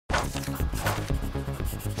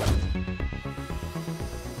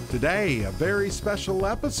Today, a very special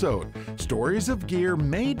episode. Stories of gear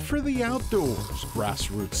made for the outdoors,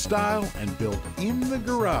 grassroots style, and built in the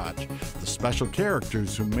garage. The special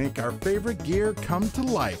characters who make our favorite gear come to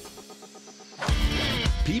life.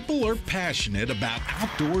 People are passionate about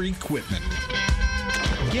outdoor equipment.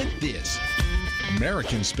 Get this.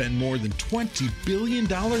 Americans spend more than $20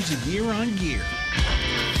 billion a year on gear.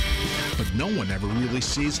 But no one ever really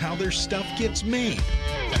sees how their stuff gets made.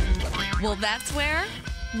 Well, that's where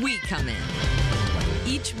we come in.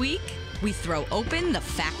 Each week, we throw open the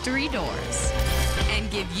factory doors and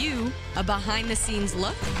give you a behind-the-scenes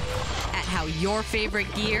look at how your favorite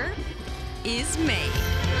gear is made.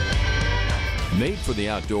 Made for the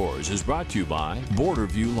Outdoors is brought to you by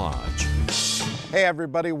Borderview Lodge. Hey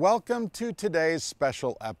everybody, welcome to today's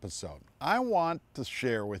special episode. I want to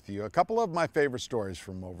share with you a couple of my favorite stories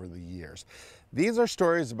from over the years. These are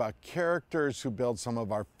stories about characters who build some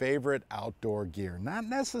of our favorite outdoor gear. Not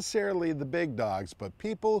necessarily the big dogs, but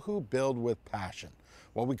people who build with passion.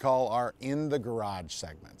 What we call our In the Garage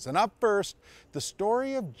segments. And up first, the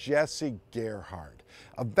story of Jesse Gerhardt,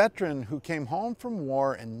 a veteran who came home from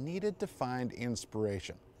war and needed to find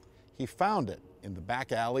inspiration. He found it in the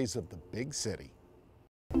back alleys of the big city.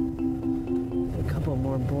 A couple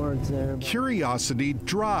more boards there. Curiosity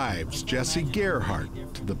drives Jesse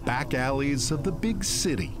Gerhardt to the back alleys of the big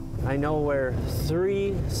city. I know where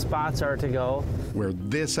 3 spots are to go. Where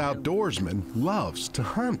this outdoorsman loves to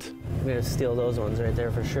hunt. I'm gonna steal those ones right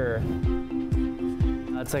there for sure.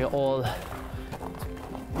 It's like an old,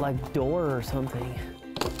 door or something.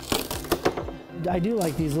 I do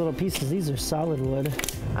like these little pieces. These are solid wood.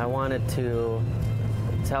 I wanted to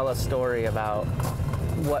tell a story about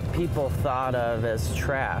what people thought of as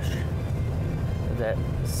trash, that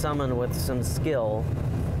someone with some skill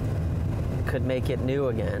could make it new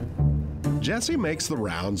again. Jesse makes the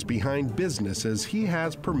rounds behind businesses he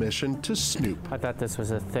has permission to snoop. I thought this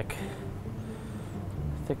was a thick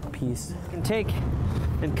piece. You can take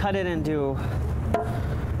and cut it into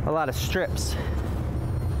a lot of strips.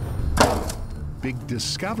 Big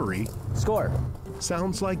discovery. Score.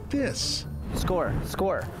 Sounds like this. Score,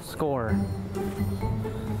 score, score.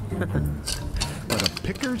 But a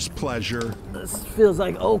picker's pleasure. This feels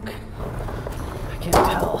like oak. I can't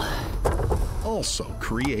tell. Also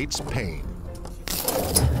creates pain.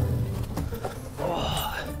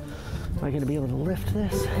 Oh, am I going to be able to lift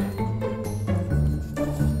this?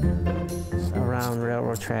 Around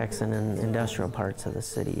railroad tracks and in industrial parts of the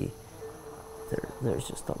city, there's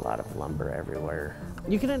just a lot of lumber everywhere.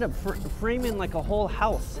 You can end up framing like a whole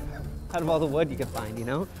house out of all the wood you can find, you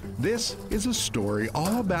know? This is a story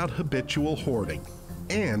all about habitual hoarding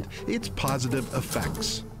and its positive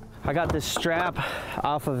effects. I got this strap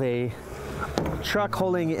off of a truck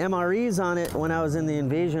holding MREs on it when I was in the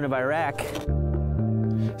invasion of Iraq.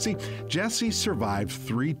 See, Jesse survived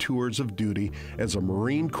 3 tours of duty as a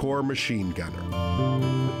Marine Corps machine gunner.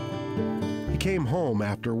 He came home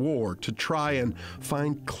after war to try and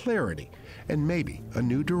find clarity and maybe a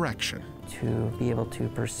new direction. To be able to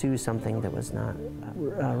pursue something that was not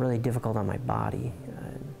really difficult on my body,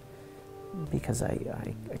 because I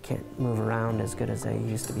can't move around as good as I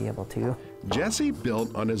used to be able to. Jesse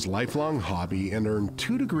built on his lifelong hobby and earned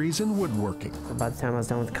 2 degrees in woodworking. By the time I was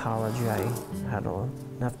done with college, I had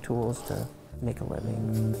enough tools to make a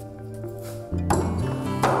living.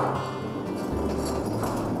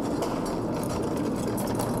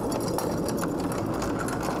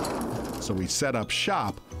 So we set up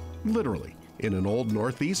shop, literally, in an old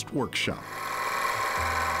Northeast workshop.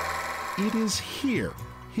 It is here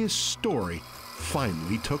his story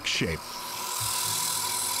finally took shape.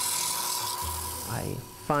 I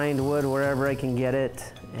find wood wherever I can get it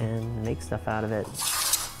and make stuff out of it.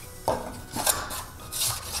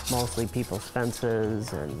 Mostly people's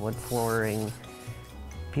fences and wood flooring,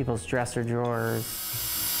 people's dresser drawers.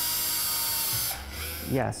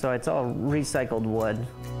 Yeah, so it's all recycled wood.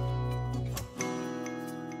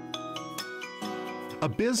 A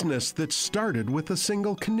business that started with a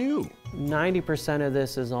single canoe. 90% of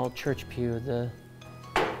this is all church pew. The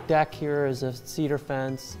deck here is a cedar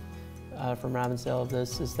fence from Robbinsdale.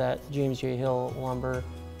 This is that James J. Hill lumber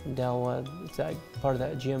from Delwood. It's part of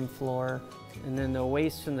that gym floor. And then the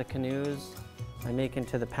waste from the canoes I make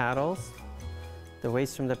into the paddles. The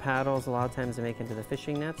waste from the paddles, a lot of times I make into the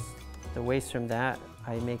fishing nets. The waste from that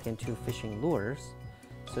I make into fishing lures.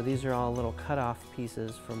 So these are all little cut-off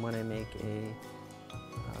pieces from when I make a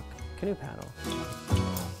canoe paddle.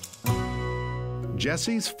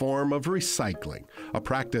 Jesse's form of recycling, a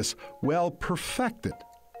practice well perfected.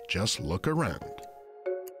 Just look around.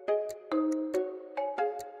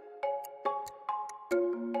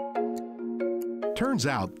 Turns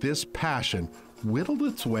out this passion whittled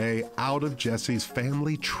its way out of Jesse's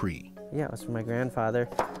family tree. Yeah, it was from my grandfather,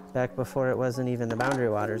 back before it wasn't even the Boundary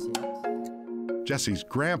Waters yet. Jesse's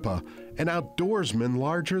grandpa, an outdoorsman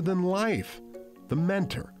larger than life, the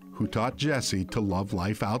mentor who taught Jesse to love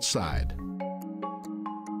life outside.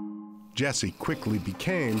 Jesse quickly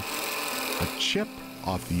became a chip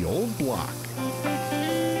off the old block.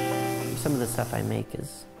 Some of the stuff I make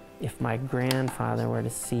is, if my grandfather were to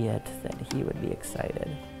see it, that he would be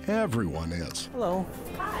excited. Everyone is. Hello.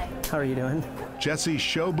 Hi. How are you doing? Jesse's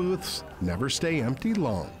show booths never stay empty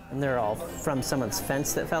long. And they're all from someone's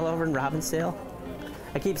fence that fell over in Robbinsdale.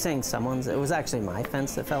 I keep saying someone's, it was actually my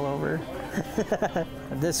fence that fell over.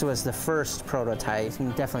 This was the first prototype,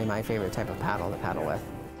 and definitely my favorite type of paddle to paddle with.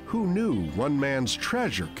 Who knew one man's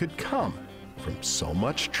treasure could come from so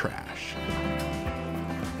much trash?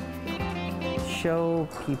 Show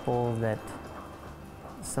people that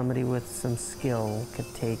somebody with some skill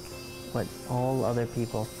could take what all other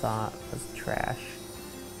people thought was trash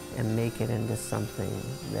and make it into something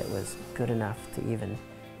that was good enough to even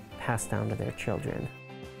pass down to their children.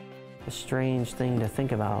 A strange thing to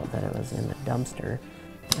think about, that it was in a dumpster,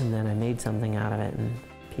 and then I made something out of it and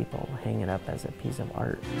people hang it up as a piece of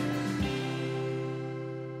art.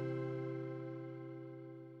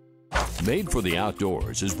 Made for the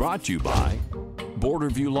Outdoors is brought to you by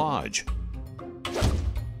Borderview Lodge,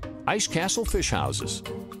 Ice Castle Fish Houses,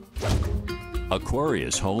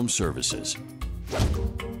 Aquarius Home Services,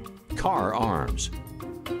 Car Arms,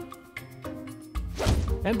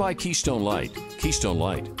 and by Keystone Light. Keystone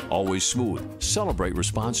Light, always smooth. Celebrate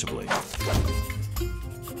responsibly.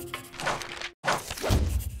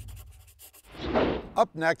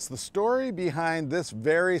 Up next, the story behind this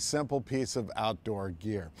very simple piece of outdoor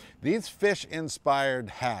gear. These fish-inspired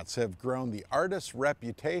hats have grown the artist's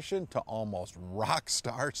reputation to almost rock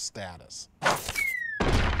star status. I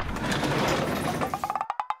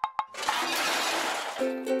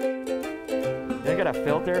got a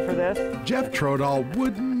filter for this? Jeff Trodahl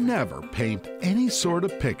would never paint any sort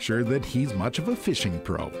of picture that he's much of a fishing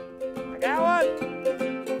pro. I got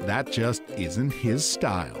one! That just isn't his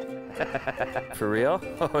style. For real?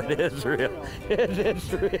 Oh, it is real. It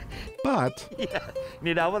is real. But Yeah.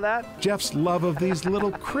 Need help with that? Jeff's love of these little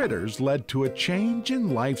critters led to a change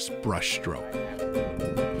in life's brushstroke.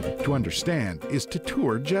 To understand is to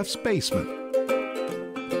tour Jeff's basement.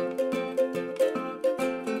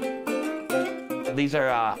 These are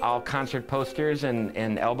all concert posters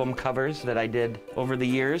and album covers that I did over the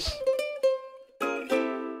years.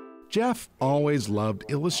 Jeff always loved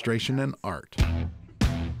illustration and art.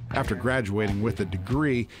 After graduating with a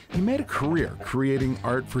degree, he made a career creating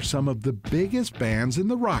art for some of the biggest bands in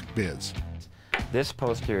the rock biz. This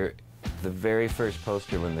poster, the very first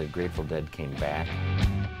poster when the Grateful Dead came back.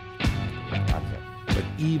 But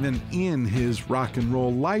even in his rock and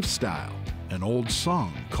roll lifestyle, an old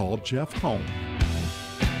song called Jeff home.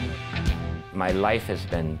 My life has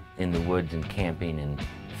been in the woods and camping and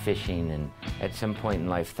fishing, and at some point in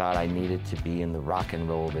life thought I needed to be in the rock and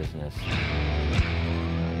roll business.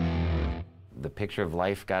 The picture of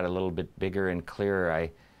life got a little bit bigger and clearer.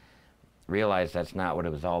 I realized that's not what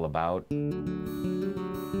it was all about.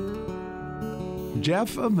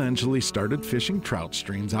 Jeff eventually started fishing trout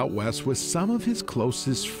streams out west with some of his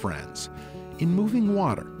closest friends. In moving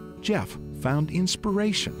water, Jeff found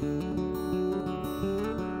inspiration.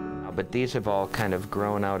 But these have all kind of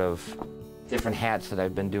grown out of different hats that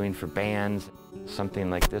I've been doing for bands.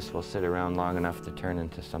 Something like this will sit around long enough to turn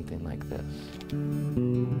into something like this.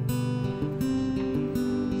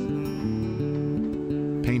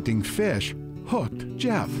 Painting fish hooked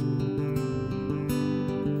Jeff.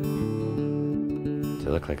 To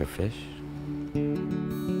look like a fish?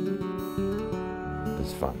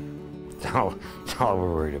 It's fun. It's all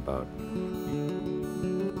we're worried about.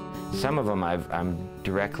 Some of them I'm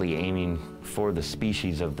directly aiming for the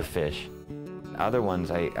species of the fish. Other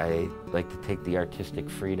ones I like to take the artistic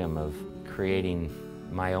freedom of creating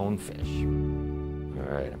my own fish. All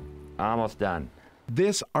right, I'm almost done.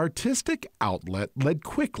 This artistic outlet led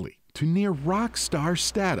quickly to near rock star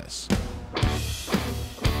status.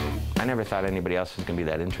 I never thought anybody else was going to be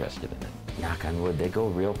that interested in it. Knock on wood, they go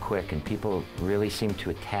real quick and people really seem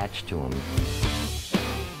to attach to them.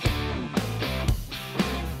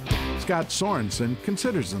 Scott Sorensen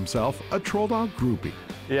considers himself a Trodahl groupie.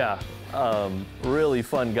 Yeah, really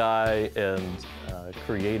fun guy and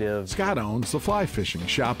creative. Scott owns the fly fishing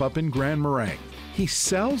shop up in Grand Marais. He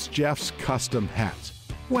sells Jeff's custom hats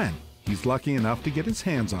when he's lucky enough to get his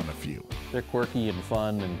hands on a few. They're quirky and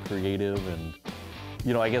fun and creative, and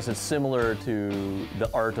You know, I guess it's similar to the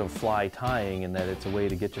art of fly tying in that it's a way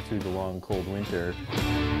to get you through the long, cold winter.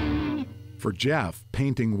 For Jeff,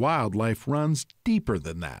 painting wildlife runs deeper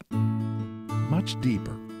than that. Much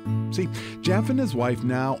deeper. See, Jeff and his wife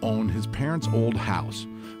now own his parents' old house.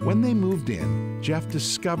 When they moved in, Jeff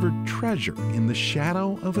discovered treasure in the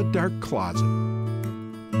shadow of a dark closet.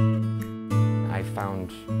 I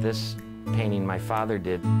found this painting my father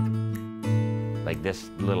did. Like, this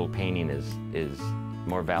little painting is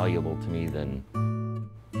more valuable to me than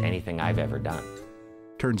anything I've ever done.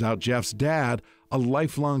 Turns out Jeff's dad, a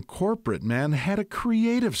lifelong corporate man, had a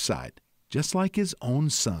creative side, just like his own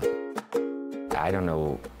son. I don't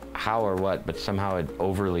know how or what, but somehow it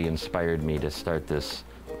overly inspired me to start this,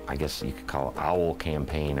 I guess you could call it owl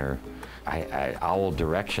campaign, or owl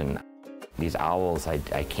direction. These owls, I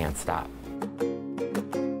can't stop.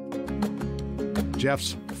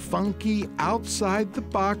 Jeff's funky,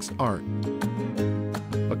 outside-the-box art.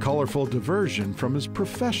 A colorful diversion from his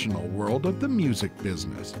professional world of the music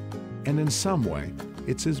business. And in some way,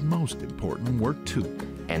 it's his most important work, too.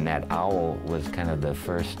 And that owl was kind of the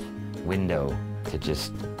first window to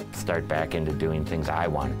just start back into doing things I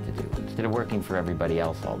wanted to do, instead of working for everybody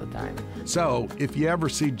else all the time. So, if you ever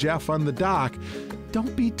see Jeff on the dock,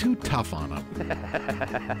 don't be too tough on him.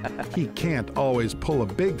 He can't always pull a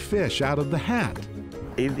big fish out of the hat.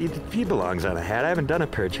 He belongs on a hat. I haven't done a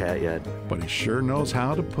perch hat yet. But he sure knows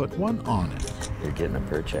how to put one on it. You're getting a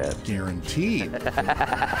perch hat. Guaranteed.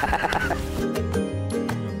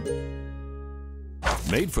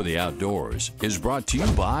 Made for the Outdoors is brought to you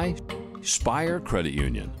by Spire Credit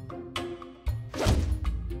Union,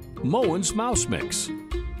 Moen's Mouse Mix,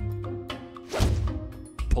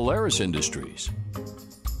 Polaris Industries,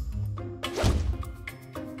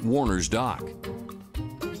 Warner's Dock,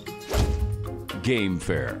 Game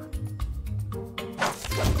Fair.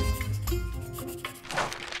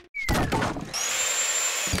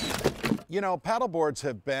 You know, paddleboards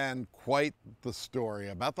have been quite the story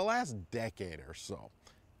about the last decade or so.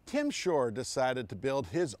 Tim Shore decided to build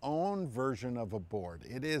his own version of a board.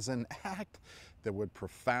 It is an act that would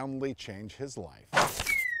profoundly change his life.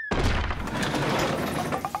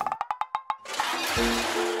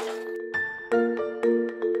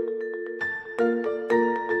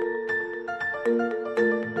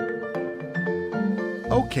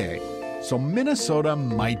 Okay, so Minnesota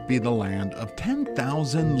might be the land of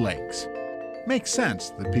 10,000 lakes. Makes sense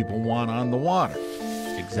that people want on the water.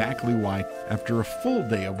 Exactly why, after a full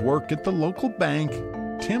day of work at the local bank,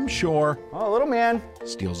 Tim Shore, oh, little man,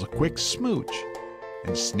 steals a quick smooch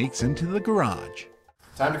and sneaks into the garage.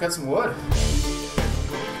 Time to cut some wood.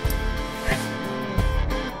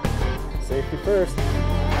 Safety first.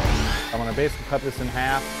 I'm gonna basically cut this in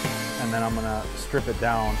half, and then I'm gonna strip it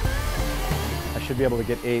down. I should be able to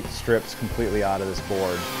get 8 strips completely out of this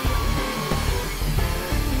board.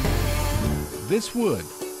 This wood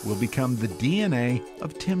will become the DNA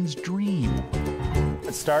of Tim's dream.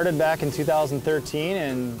 It started back in 2013,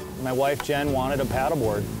 and my wife Jen wanted a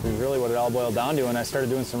paddleboard. Is really what it all boiled down to, and I started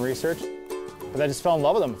doing some research. But I just fell in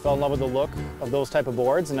love with them, fell in love with the look of those type of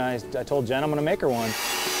boards, and I told Jen I'm gonna make her one.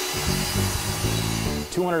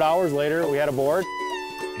 200 hours later, we had a board.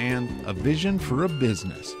 And a vision for a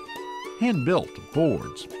business. Hand-built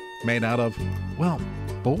boards made out of, well,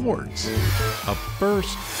 boards. Up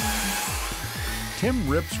first, Tim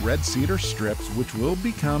rips red cedar strips, which will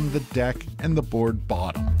become the deck and the board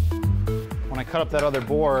bottom. When I cut up that other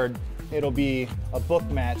board, it'll be a book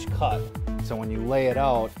match cut. So when you lay it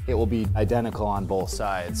out, it will be identical on both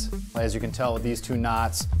sides. As you can tell with these 2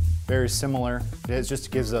 knots, very similar. It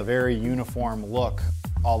just gives a very uniform look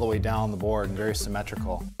all the way down the board and very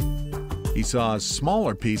symmetrical. He saws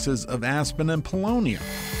smaller pieces of aspen and paulownia.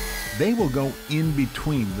 They will go in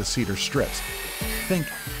between the cedar strips. Think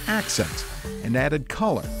accents and added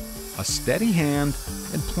color, a steady hand,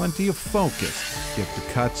 and plenty of focus get the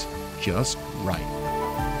cuts just right.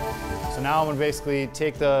 So now I'm gonna basically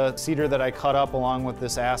take the cedar that I cut up along with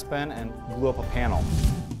this aspen and glue up a panel.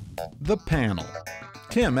 The panel.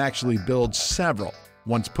 Tim actually builds several.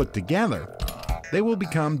 Once put together, they will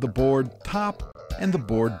become the board top and the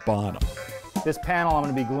board bottom. This panel I'm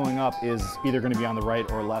going to be gluing up is either going to be on the right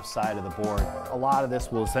or left side of the board. A lot of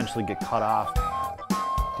this will essentially get cut off.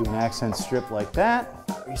 Do an accent strip like that.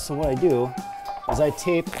 So what I do is I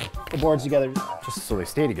tape the boards together just so they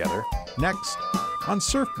stay together. Next, on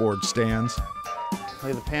surfboard stands,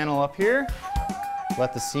 lay the panel up here,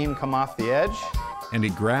 let the seam come off the edge. And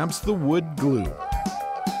he grabs the wood glue.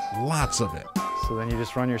 Lots of it. So then you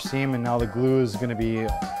just run your seam, and now the glue is going to be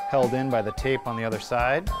held in by the tape on the other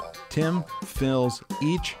side. Tim fills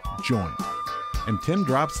each joint. and Tim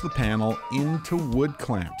drops the panel into wood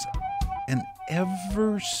clamps and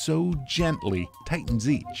ever so gently tightens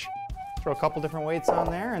each. Throw a couple different weights on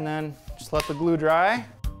there and then just let the glue dry.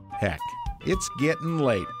 Heck, it's getting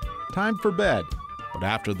late. Time for bed. But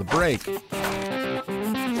after the break,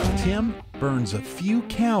 Tim burns a few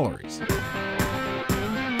calories.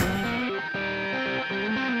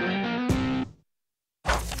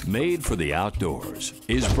 Made for the Outdoors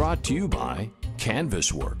is brought to you by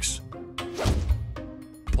Canvas Works,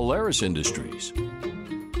 Polaris Industries,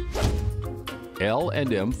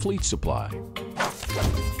 L&M Fleet Supply,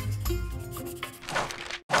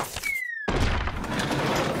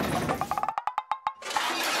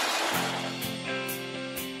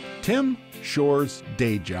 Tim Shore's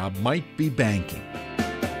day job might be banking,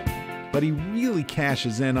 but he really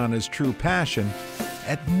cashes in on his true passion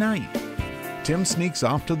at night. Tim sneaks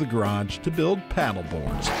off to the garage to build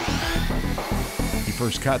paddleboards. He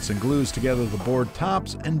first cuts and glues together the board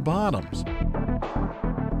tops and bottoms.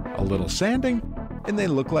 A little sanding, and they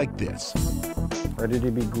look like this. Ready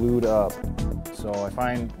to be glued up. So I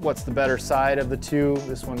find what's the better side of the two,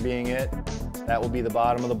 this one being it. That will be the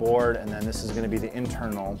bottom of the board, and then this is going to be the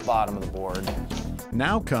internal bottom of the board.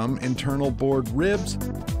 Now come internal board ribs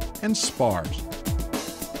and spars.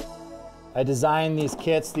 I designed these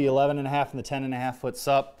kits, the 11.5 and the 10.5 foot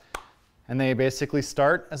sup, and they basically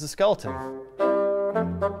start as a skeleton.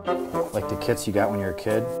 Like the kits you got when you were a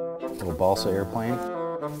kid, little balsa airplane.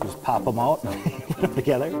 You just pop them out and put them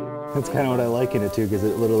together. That's kind of what I liken it to, because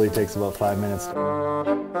it literally takes about 5 minutes.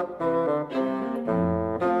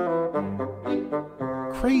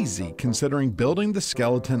 Crazy, considering building the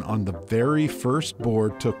skeleton on the very first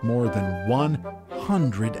board took more than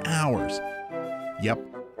 100 hours. Yep,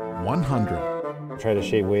 100. Try to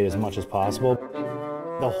shave weight as much as possible.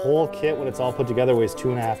 The whole kit, when it's all put together, weighs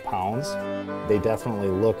 2.5 pounds. They definitely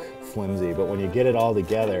look flimsy, but when you get it all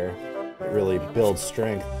together, it really builds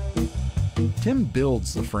strength. Tim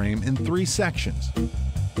builds the frame in 3 sections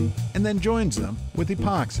and then joins them with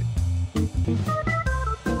epoxy.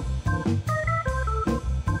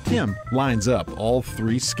 Tim lines up all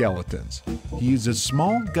 3 skeletons. He uses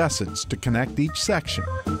small gussets to connect each section.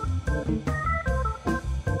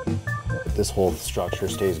 This whole structure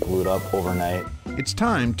stays glued up overnight. It's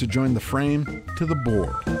time to join the frame to the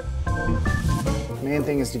board. The main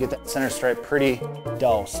thing is to get that center stripe pretty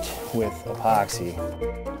doused with epoxy.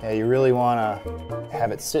 Yeah, you really want to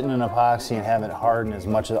have it sitting in epoxy and have it harden as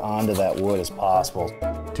much onto that wood as possible.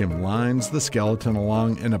 Tim lines the skeleton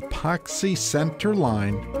along an epoxy center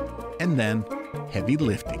line and then heavy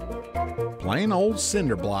lifting. Plain old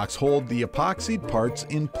cinder blocks hold the epoxied parts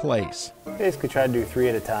in place. Basically try to do 3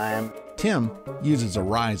 at a time. Tim uses a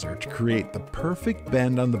riser to create the perfect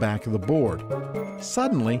bend on the back of the board.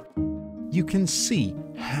 Suddenly, you can see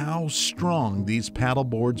how strong these paddle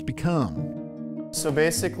boards become. So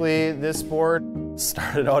basically, this board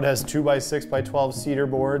started out as 2x6x12 cedar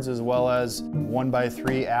boards as well as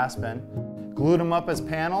 1x3 aspen. Glued them up as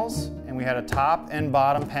panels, and we had a top and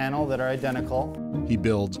bottom panel that are identical. He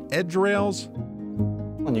builds edge rails.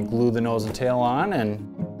 And you glue the nose and tail on,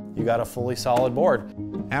 and you got a fully solid board.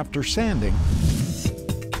 After sanding,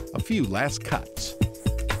 a few last cuts.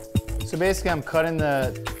 So basically, I'm cutting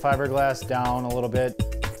the fiberglass down a little bit.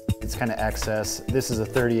 It's kind of excess. This is a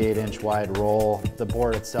 38-inch wide roll. The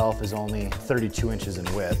board itself is only 32 inches in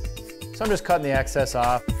width. So I'm just cutting the excess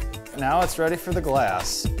off. Now it's ready for the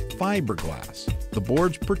glass. Fiberglass, the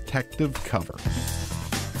board's protective cover.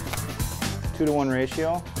 2-to-1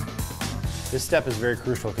 ratio. This step is very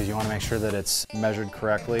crucial because you want to make sure that it's measured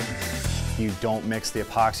correctly. If you don't mix the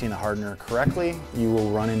epoxy and the hardener correctly, you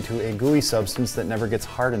will run into a gooey substance that never gets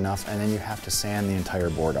hard enough, and then you have to sand the entire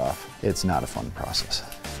board off. It's not a fun process.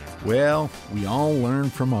 Well, we all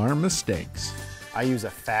learn from our mistakes. I use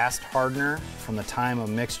a fast hardener. From the time of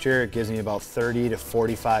mixture, it gives me about 30 to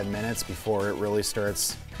 45 minutes before it really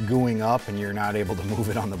starts gooing up and you're not able to move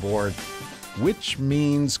it on the board. Which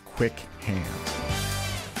means quick hands.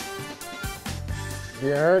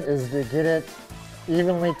 The art is to get it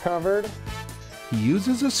evenly covered. He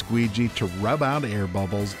uses a squeegee to rub out air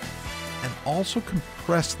bubbles and also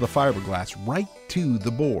compress the fiberglass right to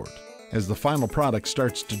the board. As the final product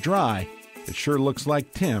starts to dry, it sure looks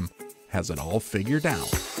like Tim has it all figured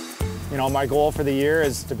out. You know, my goal for the year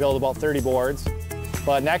is to build about 30 boards,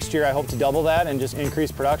 but next year I hope to double that and just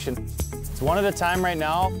increase production. It's one at a time right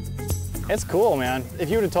now. It's cool, man. If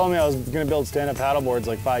you would have told me I was gonna build stand-up paddle boards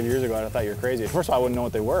like 5 years ago, I'd have thought you were crazy. First of all, I wouldn't know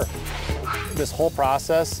what they were. This whole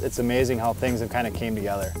process, it's amazing how things have kind of came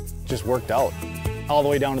together. Just worked out, all the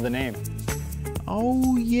way down to the name.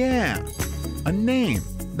 Oh yeah, a name.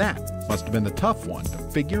 That must have been the tough one to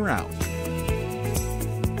figure out.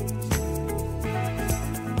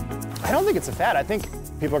 I don't think it's a fad. I think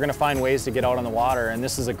people are going to find ways to get out on the water, and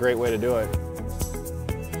this is a great way to do it.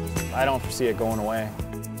 I don't foresee it going away.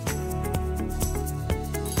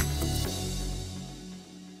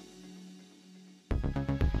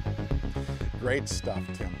 Great stuff,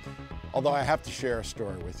 Tim. Although I have to share a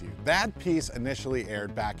story with you. That piece initially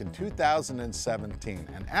aired back in 2017,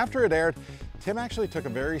 and after it aired, Tim actually took a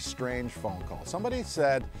very strange phone call. Somebody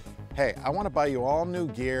said, hey, I want to buy you all new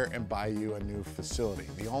gear and buy you a new facility.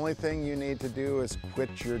 The only thing you need to do is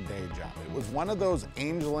quit your day job. It was one of those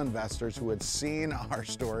angel investors who had seen our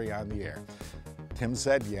story on the air. Tim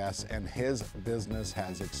said yes, and his business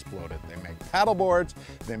has exploded. They make paddleboards,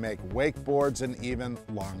 they make wakeboards, and even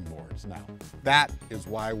longboards. Now, that is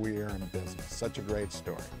why we are in business. Such a great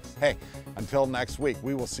story. Hey, until next week,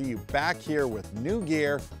 we will see you back here with new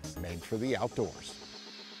gear made for the outdoors.